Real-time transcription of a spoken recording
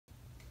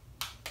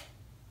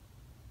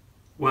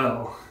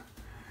Well,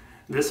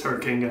 this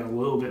hurricane got a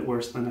little bit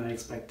worse than I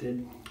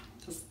expected.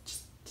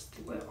 Just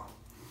a little.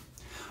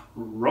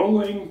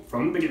 Rolling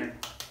from the beginning.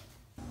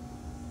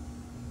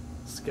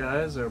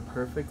 Skies are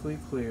perfectly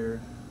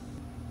clear,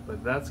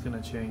 but that's gonna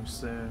change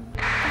soon.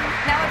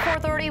 Now at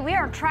 4:30, we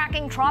are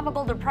tracking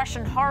Tropical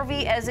Depression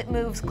Harvey as it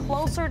moves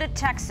closer to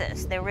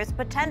Texas. There is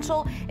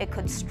potential it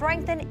could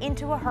strengthen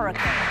into a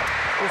hurricane.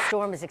 The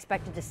storm is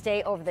expected to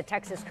stay over the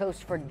Texas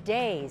coast for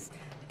days,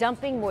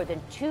 dumping more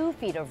than 2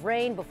 feet of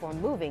rain before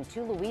moving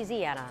to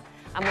Louisiana.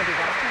 I'm Wendy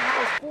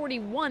House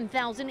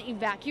 41,000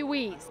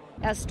 evacuees,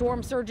 as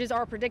storm surges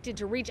are predicted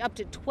to reach up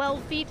to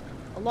 12 feet,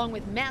 along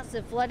with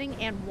massive flooding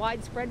and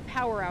widespread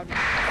power outages.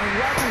 And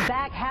welcome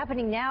back.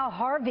 Happening now,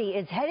 Harvey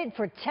is headed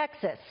for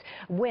Texas.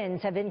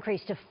 Winds have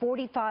increased to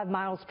 45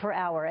 miles per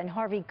hour, and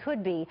Harvey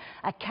could be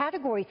a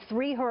Category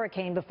 3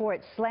 hurricane before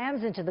it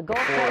slams into the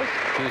Gulf Coast.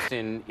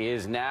 Houston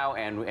is now,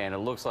 and it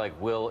looks like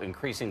will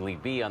increasingly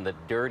be on the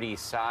dirty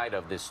side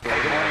of this story.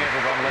 Good morning,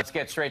 everyone. Let's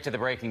get straight to the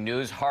breaking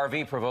news.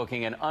 Harvey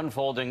provoking an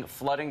unfolding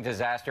flooding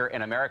disaster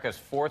in America's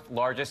 4th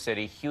largest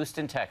city,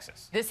 Houston,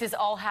 Texas. This is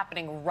all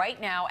happening right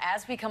now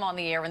as we come on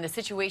the air, and the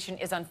situation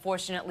is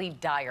unfortunately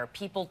dire.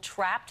 People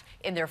trapped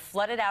in their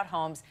flooded out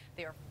homes.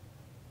 They are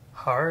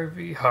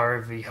Harvey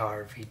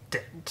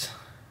Dent.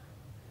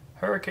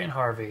 Hurricane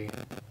Harvey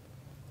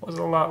was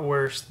a lot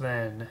worse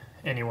than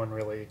anyone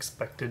really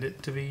expected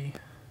it to be.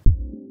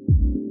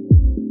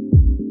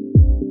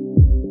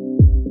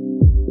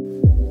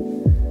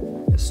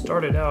 It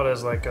started out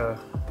as like a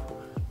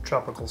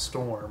tropical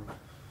storm.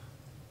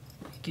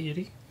 Hey,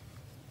 kitty.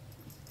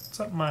 What's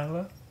up,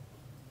 Mila?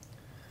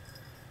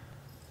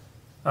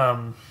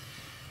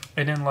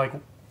 And in like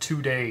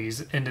 2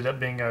 days ended up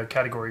being a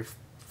Category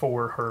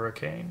 4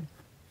 hurricane.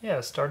 Yeah,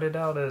 it started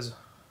out as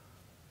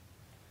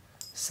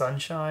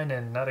sunshine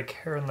and not a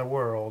care in the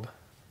world.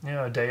 You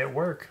know, a day at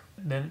work.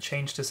 Then it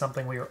changed to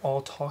something we were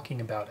all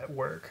talking about at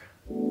work.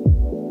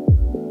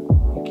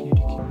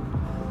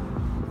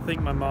 I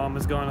think my mom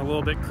has gone a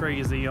little bit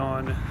crazy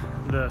on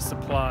the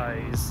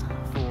supplies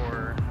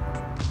for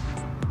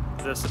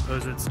the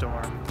supposed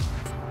storm.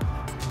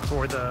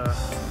 For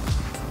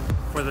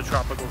the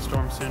tropical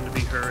storm, soon to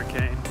be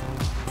hurricane.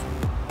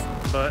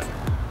 But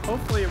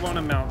hopefully it won't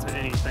amount to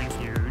anything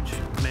huge.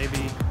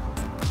 Maybe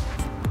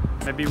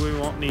we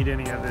won't need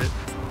any of it.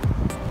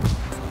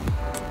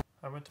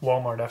 I went to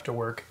Walmart after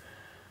work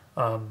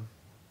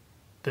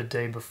the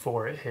day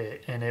before it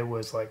hit, and it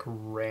was like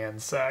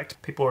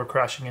ransacked. People were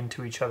crashing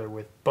into each other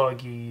with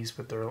buggies,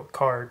 with their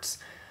carts.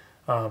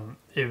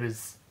 It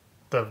was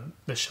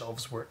the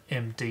shelves were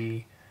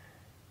empty.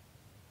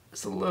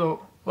 It's a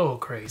little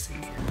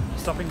crazy.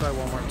 Stopping by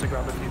Walmart to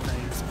grab a few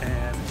things,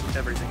 and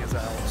everything is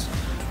out.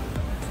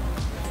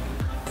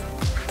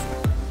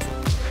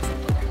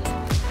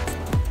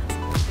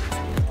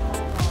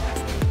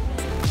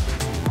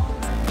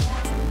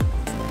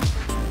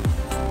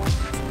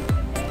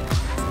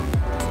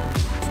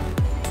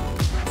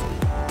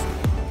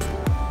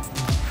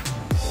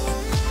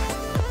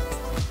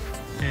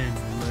 And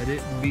let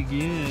it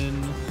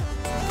begin.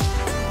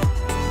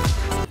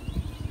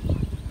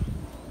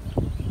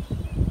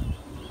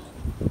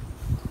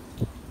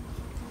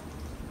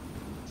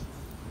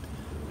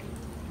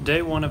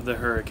 Day 1 of the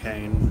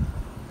hurricane,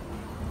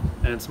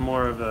 and it's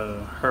more of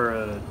a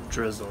hurrah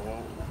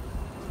drizzle.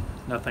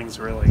 Nothing's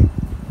really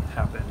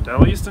happened, at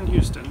least in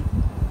Houston.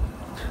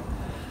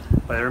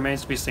 But it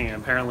remains to be seen.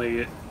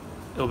 Apparently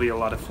it'll be a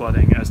lot of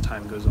flooding as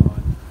time goes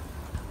on.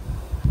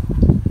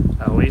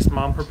 At least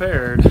Mom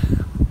prepared.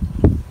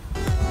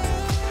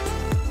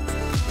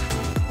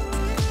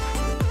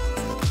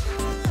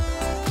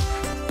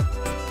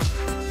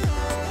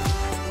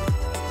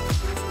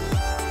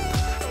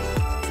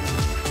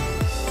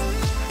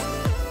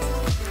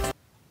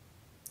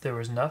 There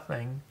was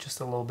nothing, just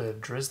a little bit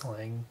of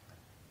drizzling.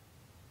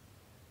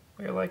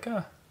 We were like,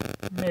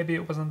 maybe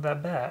it wasn't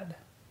that bad.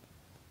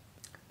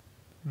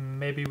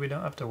 Maybe we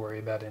don't have to worry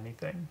about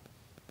anything.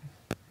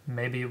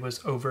 Maybe it was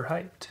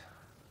overhyped.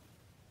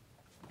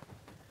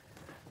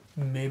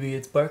 Maybe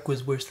its bark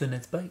was worse than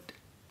its bite.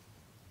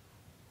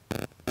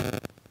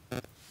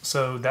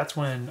 So that's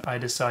when I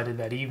decided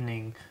that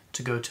evening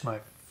to go to my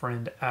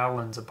friend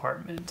Alan's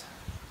apartment.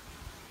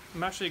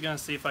 I'm actually going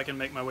to see if I can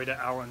make my way to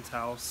Alan's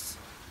house.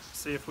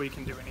 See if we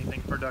can do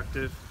anything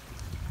productive.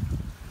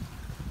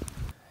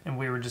 And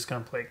we were just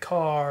gonna play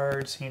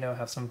cards, you know,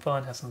 have some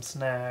fun, have some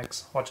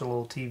snacks, watch a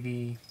little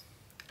TV.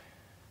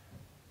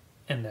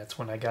 And that's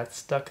when I got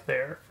stuck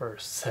there for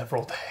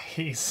several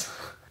days.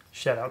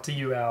 Shout out to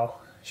you,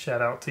 Al.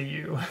 Shout out to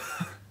you.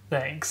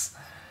 Thanks.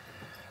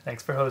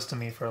 Thanks for hosting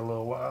me for a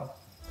little while.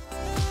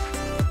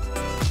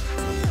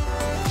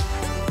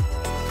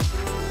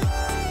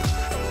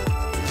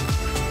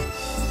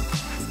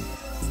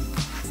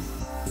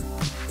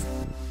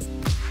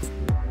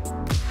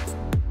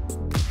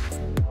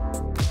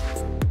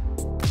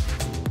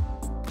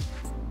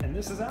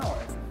 This is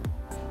Alan.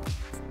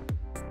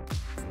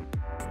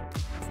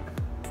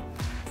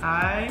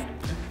 Hi.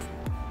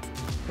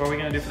 What are we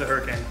gonna do for the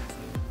hurricane?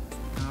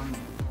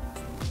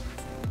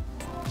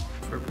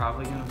 we're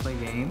probably gonna play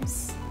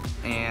games,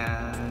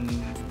 and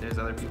there's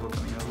other people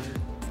coming over.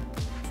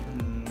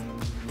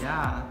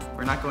 Yeah,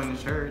 we're not going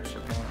to church,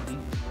 apparently.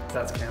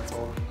 That's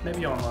canceled.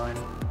 Maybe online.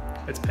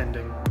 It's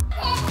pending.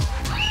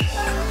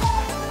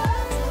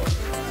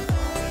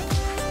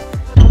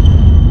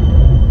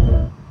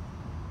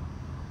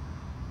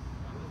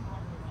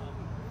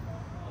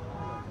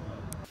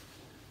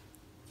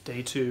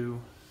 Day 2.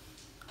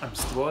 I'm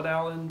still at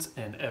Allen's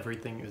and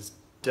everything is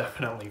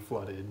definitely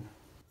flooded.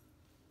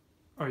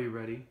 Are you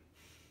ready?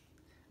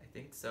 I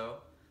think so.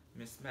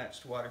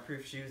 Mismatched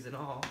waterproof shoes and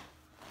all.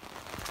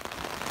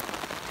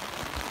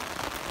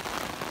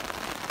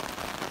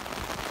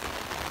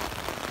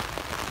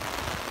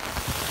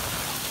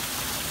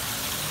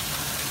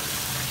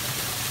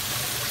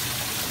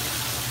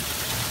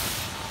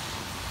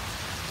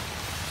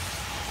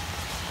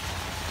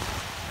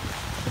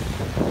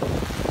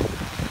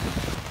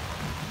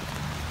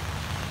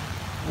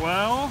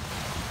 Well,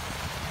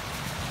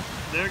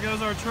 there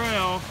goes our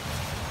trail.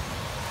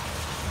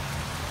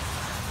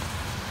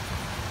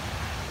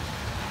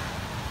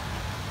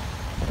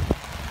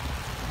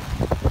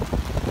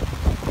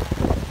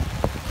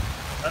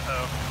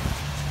 Uh-oh.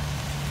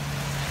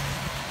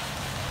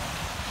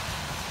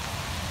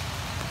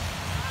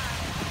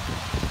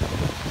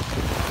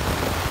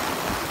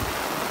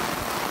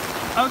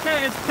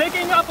 Okay, it's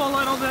picking up a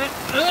little bit.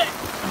 Ugh.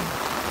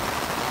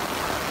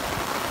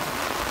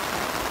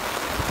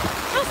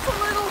 Just a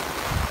little.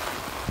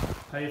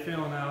 How you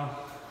feeling now?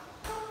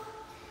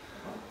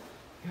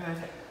 Good.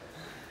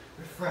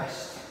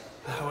 Refreshed.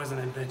 That was an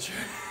adventure.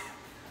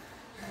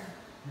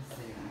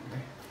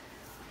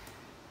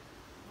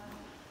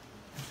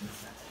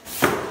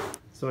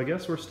 So I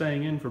guess we're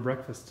staying in for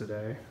breakfast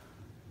today.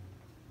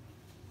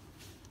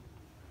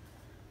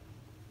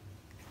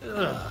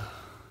 Ugh.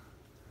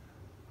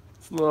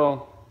 It's a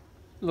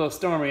little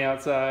stormy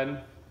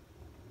outside.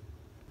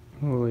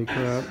 Holy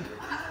crap.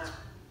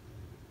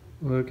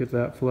 Look at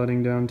that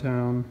flooding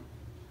downtown.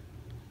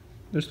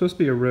 There's supposed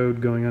to be a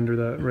road going under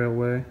that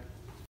railway.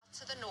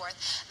 To the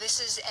north, this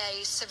is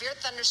a severe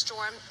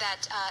thunderstorm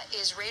that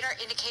is radar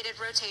indicated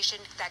rotation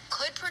that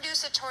could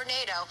produce a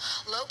tornado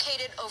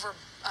located over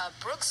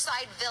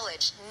Brookside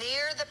Village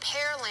near the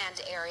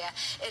Pearland area.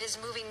 It is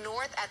moving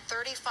north at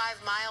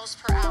 35 miles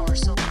per hour.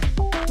 So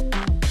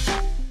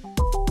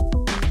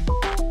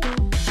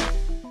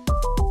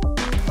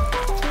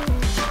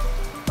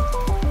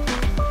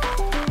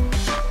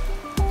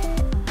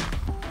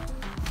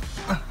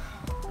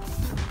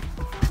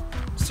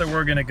So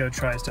we're gonna go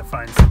try to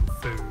find some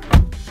food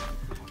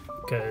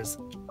because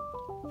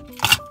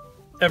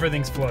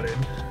everything's flooded.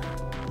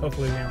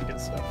 Hopefully we don't get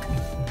stuck.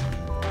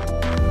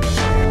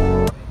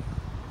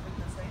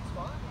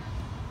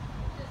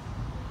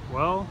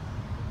 Well,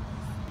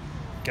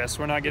 guess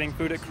we're not getting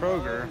food at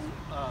Kroger.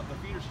 The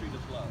feeder street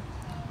is low,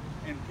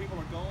 and people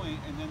are going,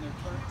 and then they're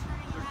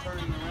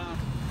turning around.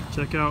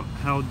 Check out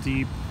how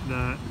deep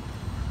that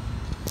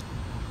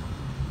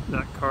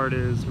cart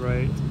is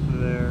right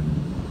there.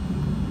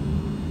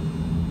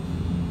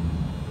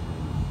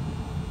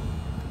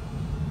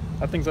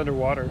 That thing's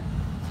underwater.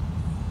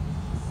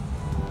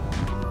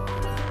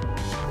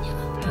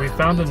 We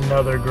found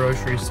another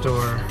grocery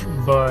store,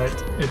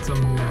 but it's a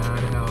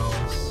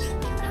madhouse.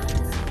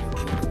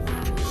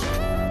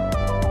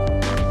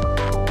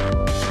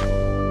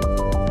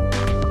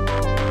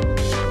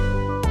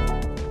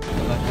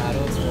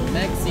 Avocados from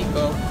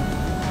Mexico.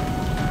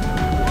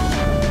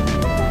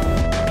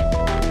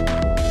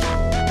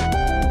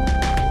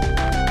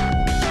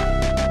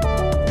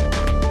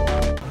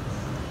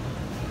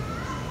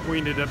 We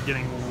ended up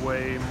getting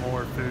way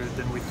more food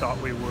than we thought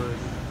we would.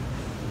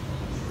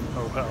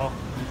 Oh well.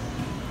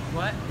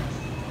 What?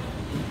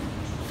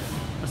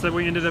 I said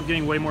we ended up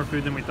getting way more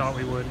food than we thought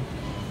we would.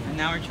 And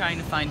now we're trying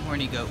to find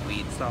horny goat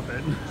weed. Stop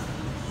it.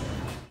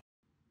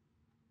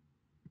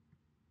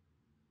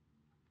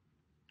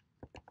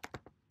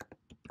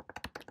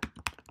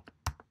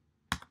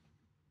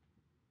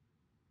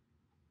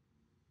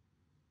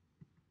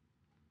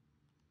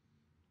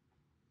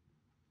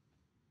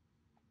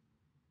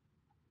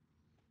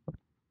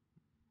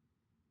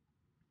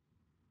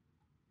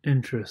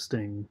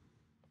 Interesting.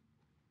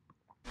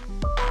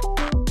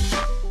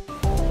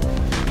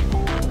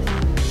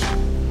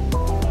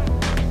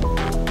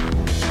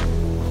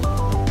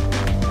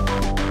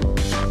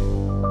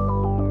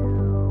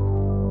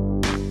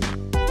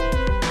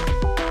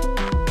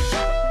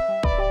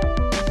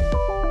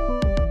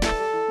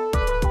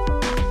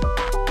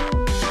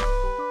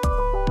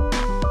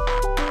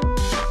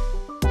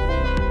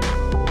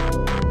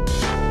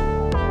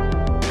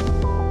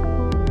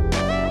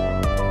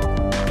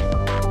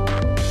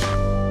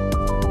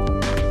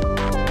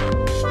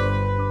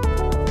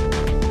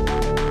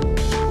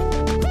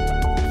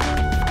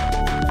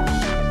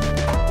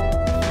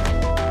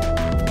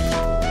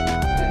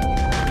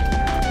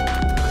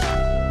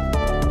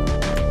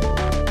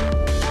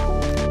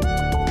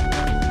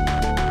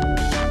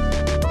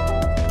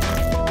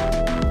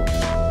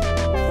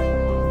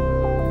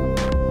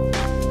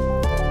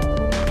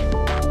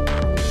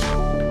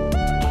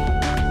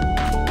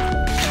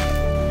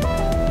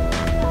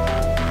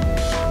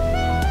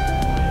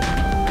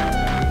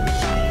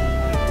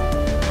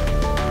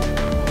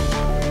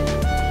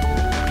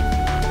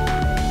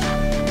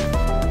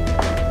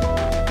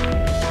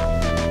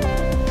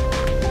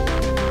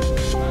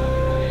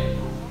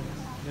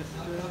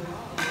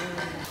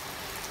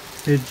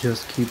 It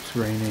just keeps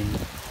raining,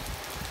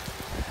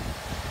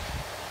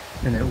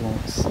 and it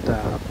won't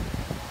stop.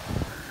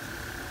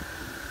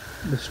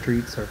 The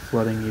streets are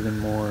flooding even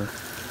more.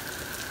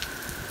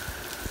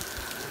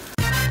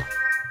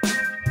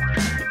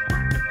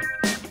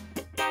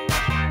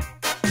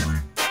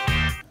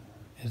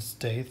 It's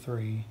day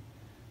 3.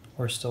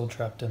 We're still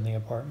trapped in the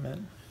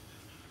apartment.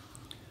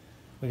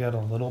 We got a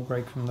little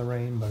break from the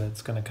rain, but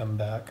it's gonna come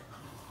back.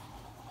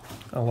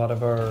 A lot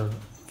of our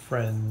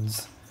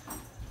friends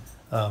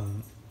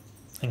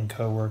and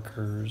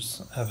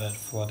co-workers have had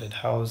flooded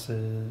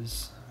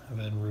houses, have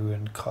had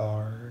ruined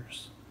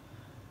cars,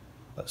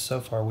 but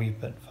so far we've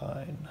been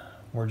fine.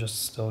 We're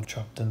just still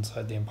trapped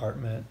inside the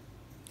apartment.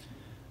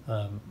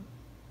 I'm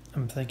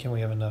thinking we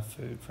have enough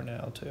food for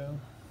now too.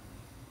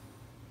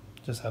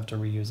 Just have to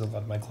reuse a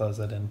lot of my clothes.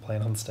 I didn't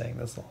plan on staying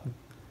this long.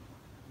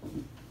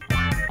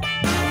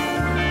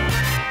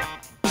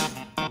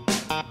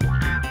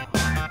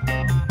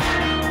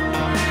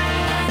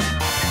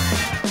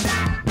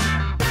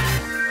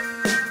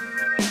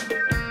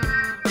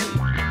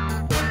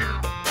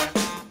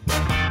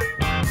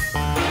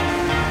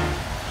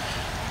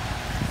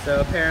 So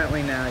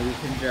apparently now you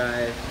can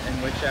drive in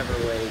whichever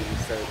way you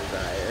so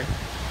desire.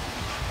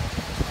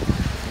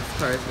 This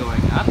car is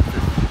going up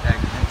the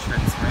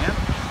entrance ramp.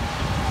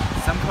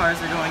 Some cars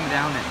are going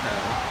down it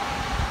though.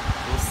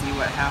 We'll see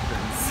what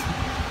happens.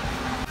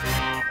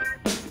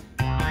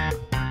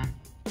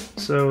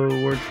 So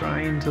we're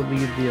trying to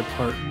leave the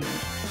apartment,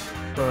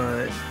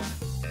 but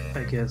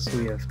I guess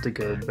we have to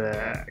go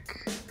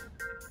back.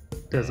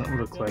 Doesn't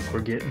look like we're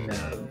getting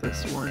out of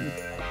this one.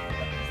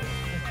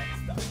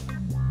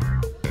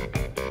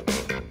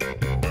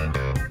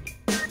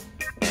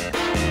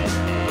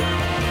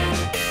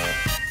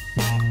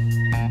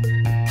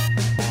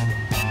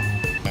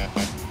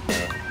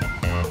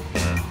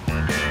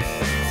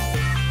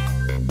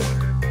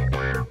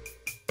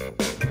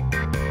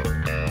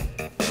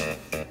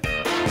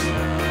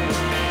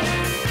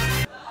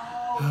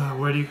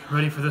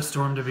 Ready for this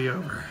storm to be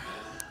over.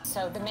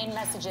 So the main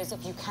message is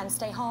if you can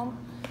stay home,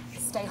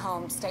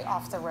 stay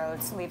off the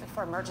roads, leave it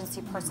for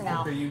emergency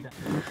personnel.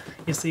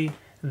 You see,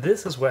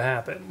 this is what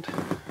happened.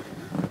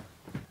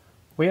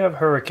 We have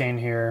hurricane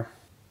here,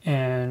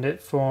 and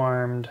it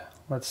formed,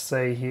 let's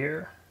say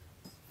here.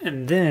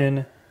 And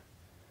then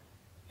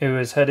it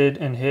was headed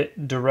and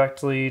hit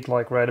directly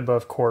like right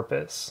above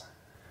Corpus.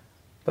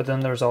 But then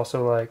there's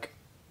also like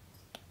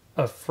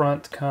a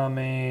front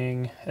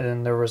coming, and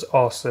then there was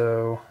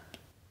also,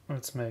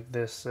 let's make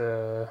this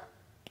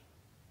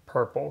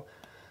purple.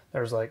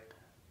 There's like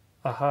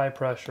a high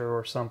pressure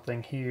or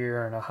something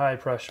here and a high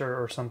pressure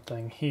or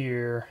something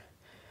here.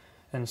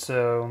 And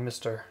so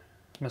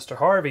Mr.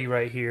 Harvey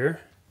right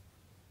here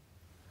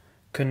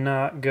could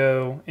not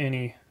go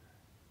any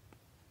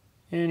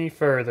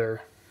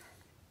further.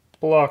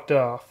 Blocked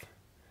off.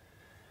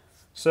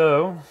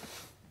 So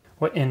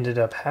what ended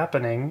up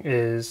happening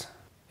is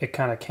it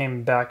kind of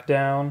came back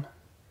down,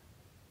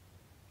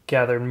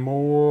 gathered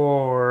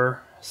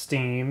more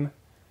steam,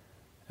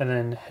 and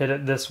then hit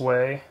it this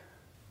way,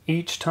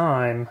 each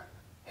time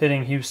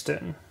hitting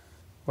Houston,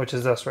 which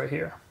is us right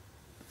here.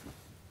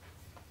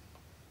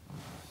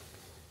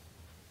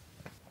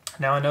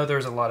 Now I know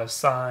there's a lot of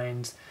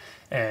signs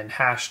and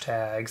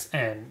hashtags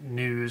and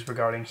news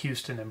regarding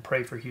Houston and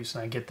pray for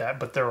Houston, I get that,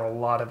 but there are a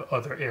lot of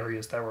other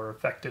areas that were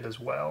affected as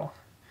well.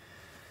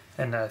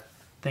 And I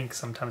think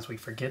sometimes we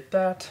forget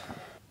that,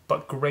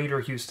 but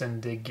Greater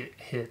Houston did get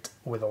hit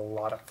with a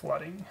lot of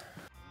flooding.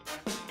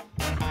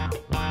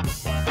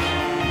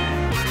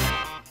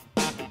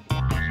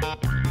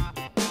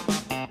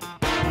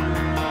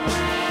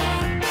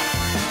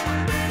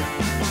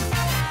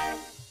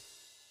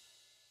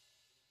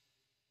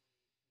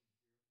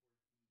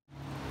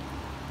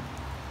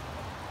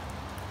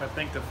 I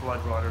think the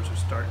floodwaters are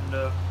starting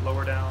to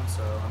lower down,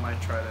 so I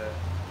might try to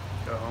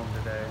go home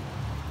today,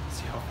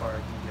 see how far I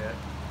can get.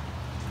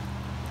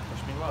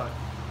 Wish me luck.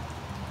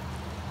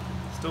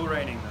 Still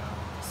raining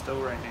though,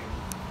 still raining.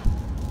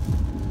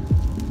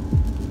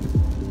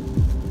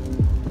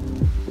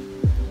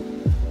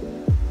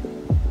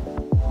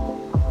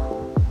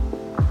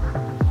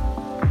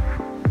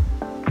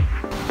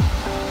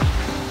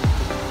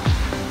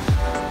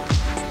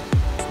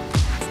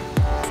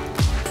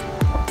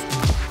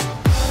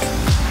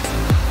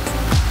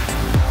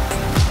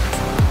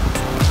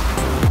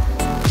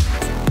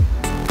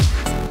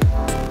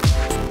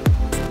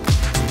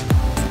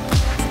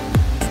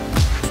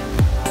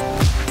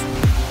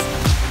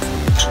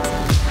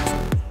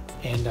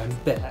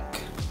 Back.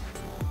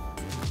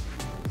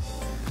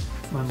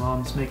 My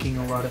mom's making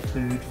a lot of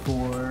food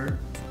for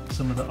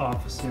some of the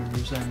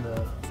officers and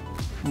the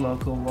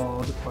local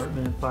law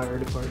department, fire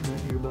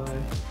department nearby.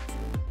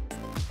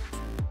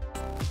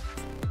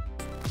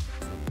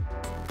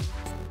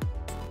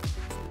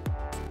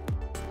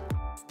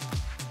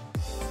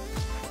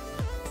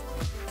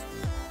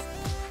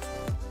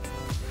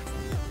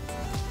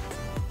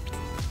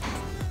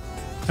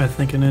 I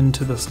think an end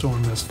to the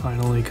storm has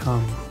finally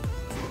come.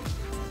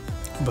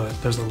 But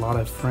there's a lot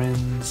of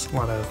friends, a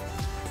lot of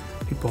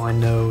people I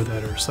know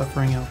that are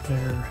suffering out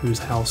there, whose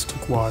house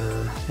took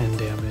water and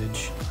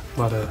damage. A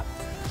lot of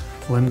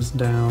limbs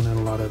down and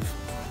a lot of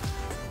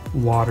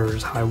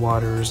waters, high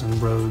waters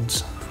and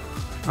roads.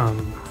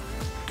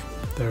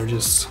 They're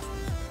just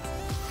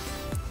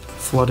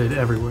flooded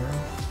everywhere.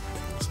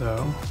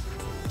 So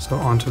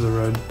onto the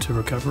road to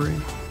recovery.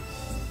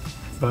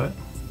 But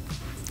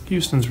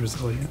Houston's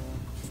resilient.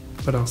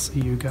 But I'll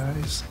see you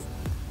guys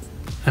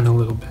in a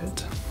little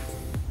bit.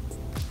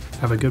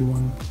 Have a good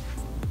one.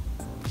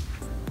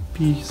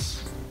 Peace.